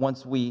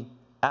once we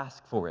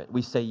ask for it.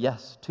 We say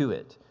yes to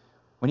it.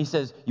 When he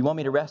says, you want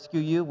me to rescue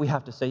you? We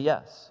have to say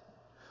yes.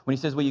 When he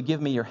says, will you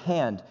give me your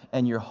hand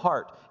and your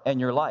heart and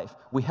your life?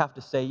 We have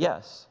to say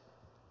yes.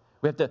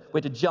 We have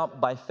to jump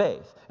by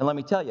faith. And let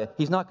me tell you,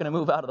 he's not going to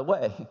move out of the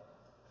way,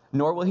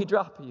 nor will he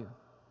drop you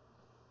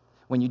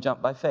when you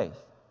jump by faith.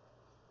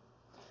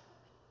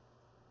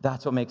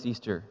 That's what makes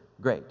Easter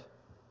great.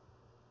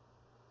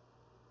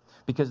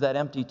 Because that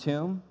empty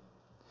tomb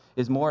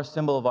is more a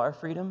symbol of our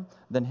freedom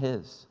than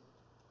his.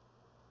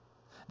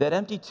 That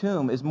empty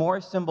tomb is more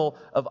a symbol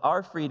of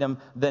our freedom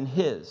than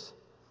his.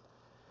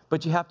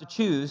 But you have to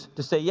choose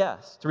to say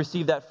yes, to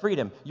receive that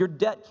freedom. Your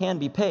debt can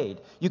be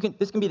paid.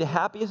 This can be the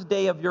happiest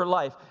day of your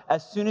life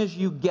as soon as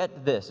you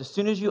get this, as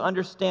soon as you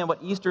understand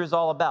what Easter is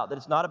all about, that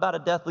it's not about a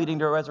death leading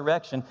to a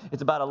resurrection,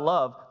 it's about a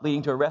love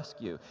leading to a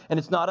rescue. And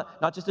it's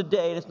not just a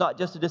day, and it's not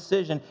just a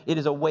decision, it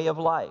is a way of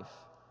life.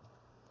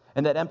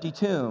 And that empty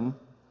tomb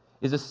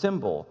is a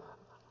symbol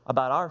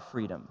about our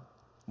freedom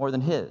more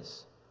than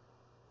his.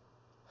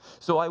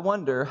 So I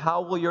wonder,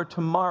 how will your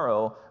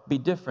tomorrow be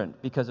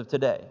different because of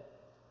today?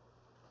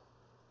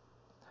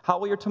 How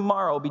will your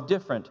tomorrow be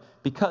different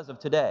because of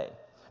today?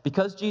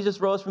 Because Jesus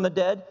rose from the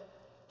dead,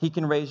 he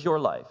can raise your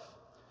life,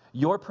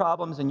 your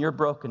problems and your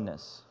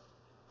brokenness.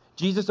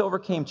 Jesus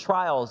overcame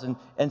trials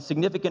and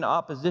significant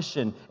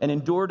opposition and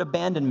endured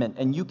abandonment,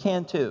 and you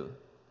can too.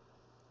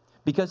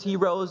 Because he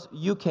rose,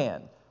 you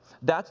can.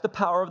 That's the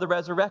power of the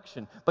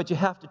resurrection, but you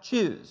have to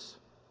choose.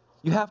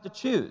 You have to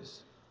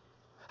choose.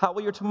 How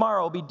will your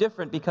tomorrow be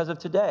different because of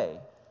today?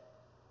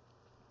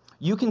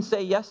 You can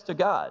say yes to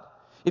God.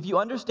 If you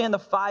understand the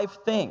 5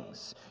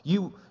 things,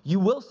 you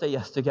will say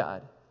yes to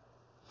God.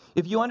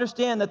 If you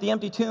understand that the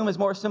empty tomb is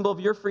more a symbol of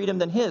your freedom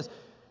than his,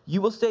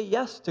 you will say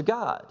yes to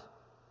God.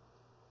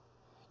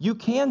 You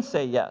can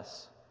say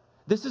yes.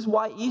 This is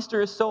why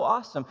Easter is so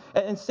awesome.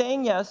 And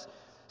saying yes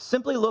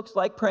simply looks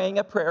like praying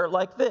a prayer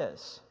like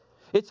this.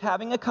 It's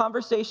having a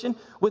conversation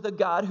with a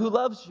God who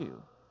loves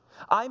you.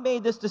 I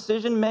made this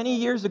decision many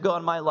years ago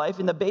in my life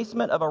in the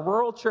basement of a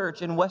rural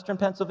church in western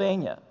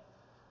Pennsylvania.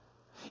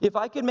 If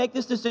I could make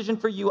this decision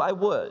for you, I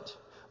would,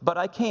 but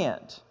I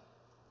can't.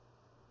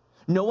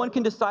 No one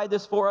can decide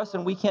this for us,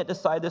 and we can't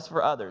decide this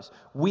for others.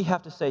 We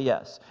have to say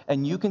yes,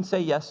 and you can say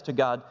yes to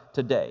God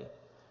today.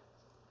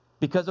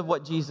 Because of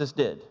what Jesus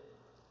did,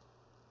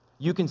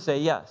 you can say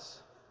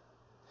yes.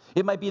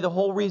 It might be the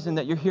whole reason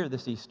that you're here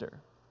this Easter.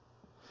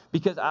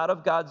 Because out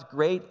of God's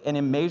great and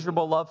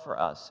immeasurable love for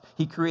us,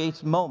 he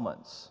creates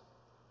moments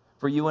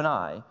for you and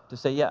I to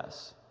say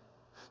yes.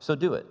 So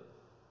do it.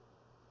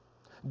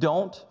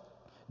 Don't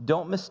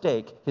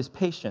mistake his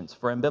patience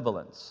for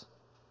ambivalence.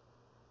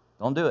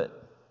 Don't do it.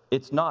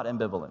 It's not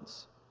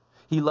ambivalence.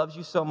 He loves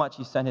you so much,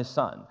 he sent his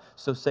son.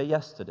 So say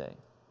yes today.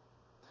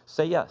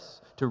 Say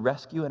yes to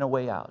rescue and a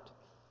way out.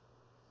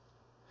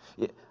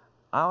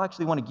 I'll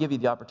actually want to give you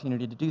the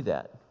opportunity to do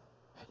that.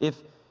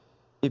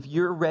 If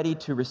you're ready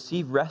to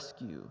receive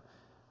rescue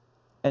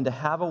and to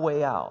have a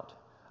way out,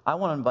 I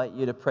want to invite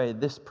you to pray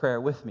this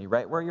prayer with me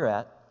right where you're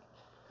at.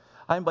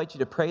 I invite you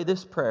to pray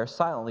this prayer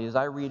silently as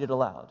I read it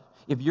aloud.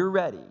 If you're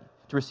ready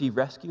to receive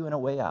rescue and a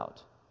way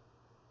out,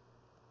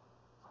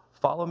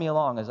 follow me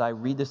along as I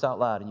read this out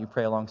loud and you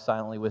pray along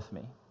silently with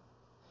me.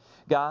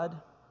 God,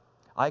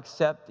 I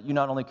accept that you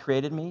not only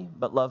created me,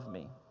 but loved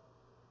me.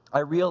 I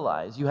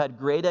realize you had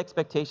great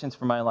expectations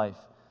for my life,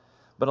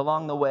 but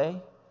along the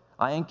way,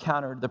 I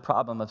encountered the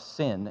problem of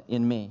sin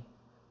in me,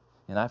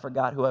 and I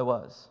forgot who I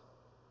was.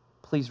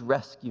 Please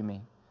rescue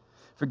me.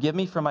 Forgive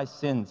me for my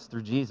sins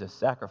through Jesus'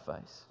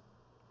 sacrifice.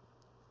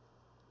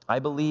 I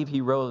believe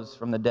he rose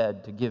from the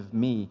dead to give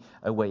me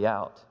a way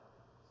out.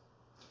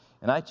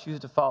 And I choose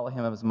to follow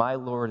him as my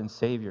Lord and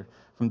Savior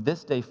from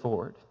this day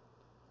forward.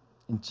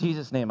 In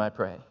Jesus' name I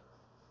pray.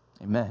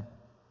 Amen.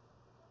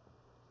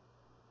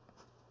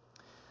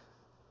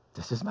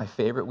 This is my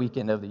favorite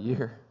weekend of the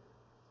year.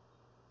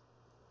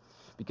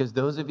 Because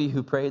those of you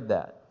who prayed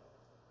that,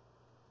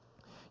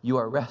 you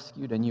are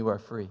rescued and you are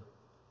free.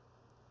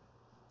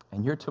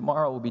 And your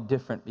tomorrow will be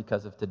different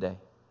because of today.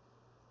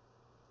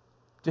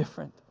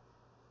 Different.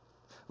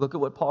 Look at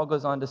what Paul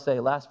goes on to say,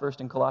 last verse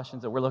in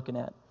Colossians that we're looking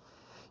at.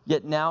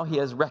 Yet now he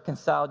has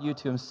reconciled you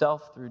to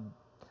himself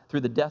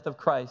through the death of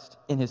Christ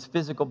in his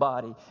physical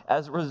body.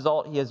 As a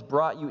result, he has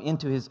brought you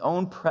into his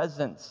own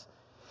presence,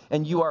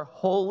 and you are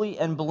holy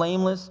and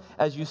blameless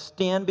as you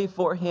stand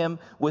before him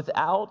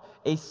without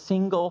a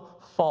single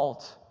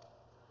fault.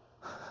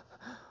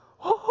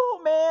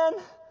 Oh,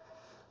 man.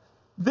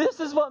 This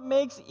is what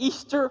makes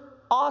Easter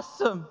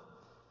awesome.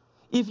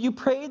 If you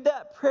prayed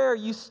that prayer,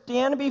 you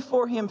stand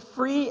before him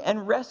free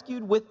and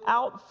rescued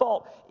without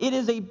fault. It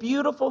is a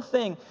beautiful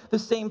thing. The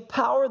same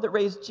power that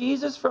raised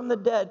Jesus from the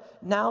dead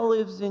now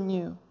lives in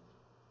you.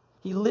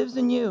 He lives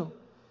in you.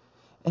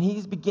 And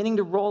he's beginning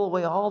to roll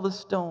away all the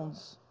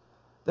stones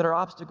that are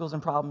obstacles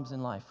and problems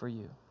in life for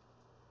you.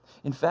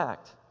 In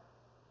fact,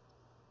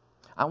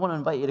 I want to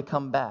invite you to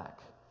come back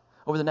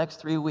over the next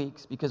 3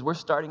 weeks because we're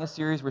starting a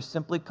series we're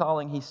simply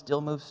calling He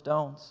Still Moves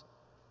Stones.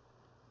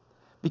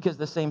 Because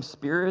the same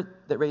Spirit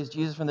that raised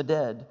Jesus from the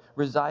dead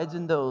resides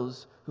in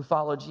those who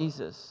follow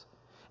Jesus.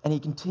 And he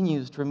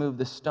continues to remove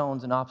the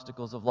stones and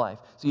obstacles of life.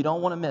 So you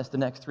don't want to miss the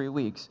next 3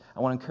 weeks.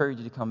 I want to encourage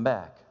you to come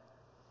back.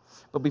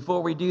 But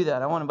before we do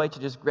that, I want to invite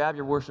you to just grab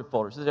your worship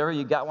folders. If ever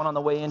you got one on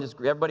the way in, just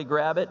everybody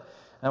grab it.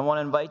 And I want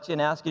to invite you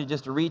and ask you to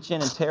just reach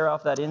in and tear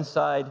off that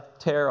inside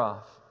tear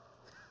off.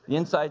 The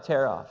inside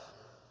tear off.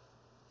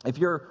 If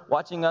you're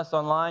watching us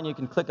online, you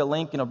can click a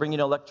link and it'll bring you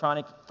to an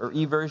electronic or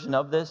e-version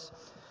of this.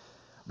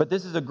 But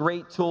this is a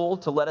great tool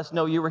to let us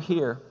know you were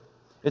here.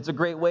 It's a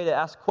great way to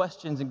ask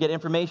questions and get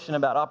information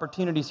about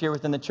opportunities here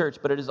within the church,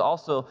 but it is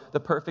also the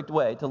perfect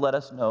way to let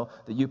us know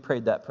that you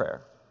prayed that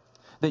prayer,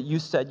 that you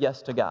said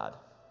yes to God.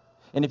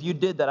 And if you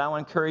did that, I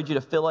want to encourage you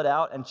to fill it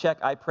out and check,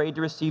 I prayed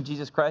to receive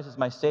Jesus Christ as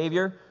my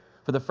Savior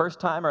for the first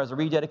time or as a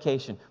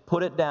rededication.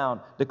 Put it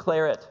down,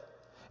 declare it,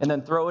 and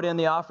then throw it in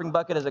the offering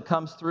bucket as it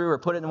comes through or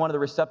put it in one of the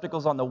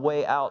receptacles on the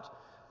way out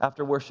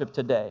after worship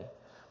today.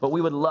 But we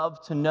would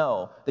love to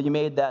know that you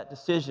made that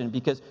decision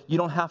because you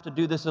don't have to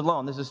do this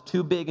alone. This is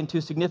too big and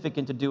too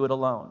significant to do it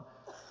alone.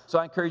 So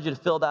I encourage you to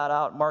fill that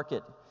out, mark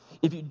it.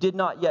 If you did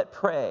not yet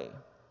pray,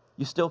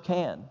 you still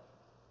can.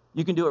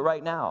 You can do it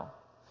right now.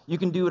 You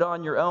can do it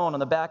on your own on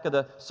the back of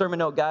the sermon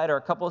note guide or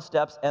a couple of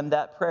steps and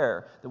that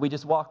prayer that we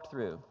just walked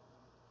through.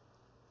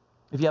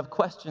 If you have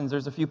questions,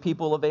 there's a few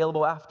people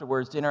available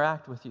afterwards to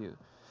interact with you.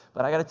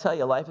 But I got to tell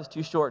you, life is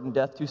too short and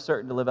death too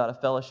certain to live out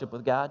of fellowship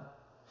with God.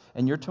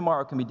 And your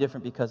tomorrow can be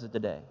different because of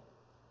today.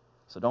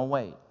 So don't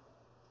wait.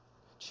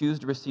 Choose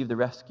to receive the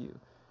rescue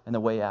and the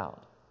way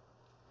out.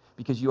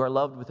 Because you are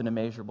loved with an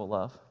immeasurable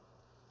love.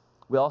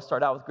 We all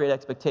start out with great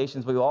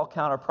expectations, but we all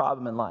count our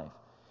problem in life.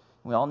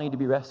 We all need to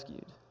be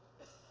rescued.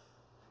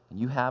 And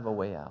you have a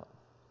way out.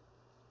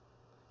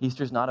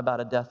 Easter is not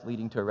about a death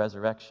leading to a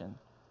resurrection.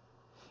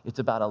 It's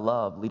about a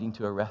love leading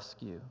to a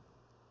rescue.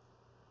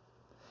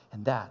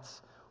 And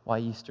that's why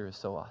Easter is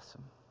so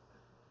awesome.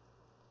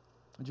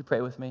 Would you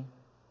pray with me?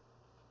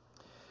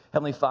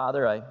 Heavenly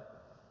Father,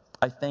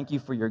 I thank you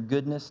for your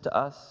goodness to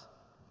us.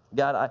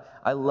 God,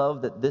 I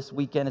love that this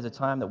weekend is a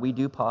time that we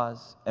do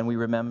pause and we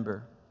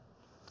remember.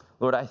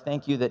 Lord, I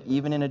thank you that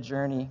even in a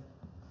journey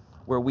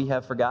where we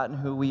have forgotten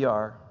who we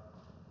are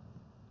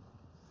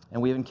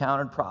and we've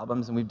encountered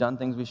problems and we've done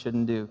things we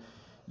shouldn't do,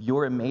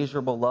 your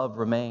immeasurable love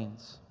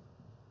remains.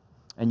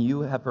 And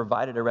you have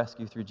provided a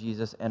rescue through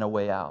Jesus and a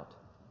way out.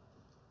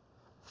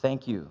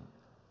 Thank you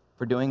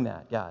for doing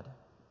that, God.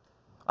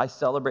 I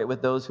celebrate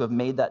with those who have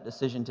made that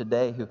decision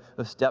today, who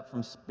have stepped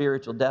from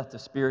spiritual death to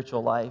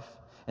spiritual life,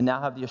 and now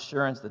have the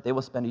assurance that they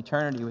will spend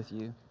eternity with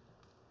you.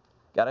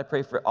 God, I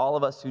pray for all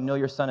of us who know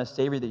your Son as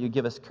Savior, that you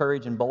give us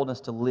courage and boldness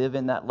to live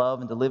in that love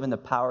and to live in the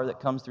power that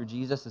comes through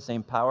Jesus, the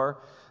same power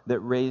that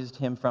raised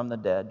him from the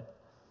dead.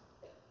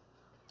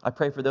 I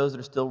pray for those that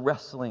are still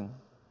wrestling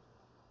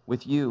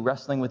with you,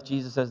 wrestling with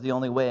Jesus as the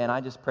only way, and I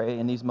just pray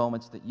in these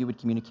moments that you would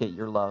communicate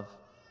your love,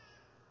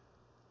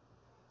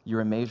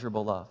 your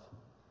immeasurable love.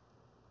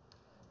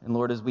 And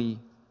Lord, as we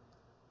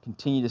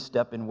continue to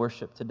step in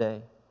worship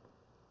today,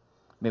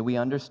 may we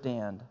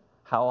understand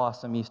how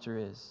awesome Easter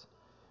is,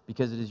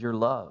 because it is your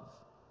love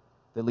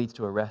that leads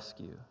to a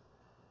rescue,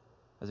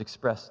 as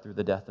expressed through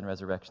the death and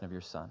resurrection of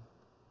your Son.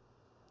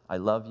 I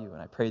love you,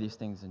 and I pray these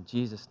things in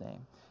Jesus'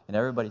 name. And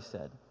everybody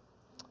said,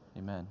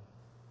 amen.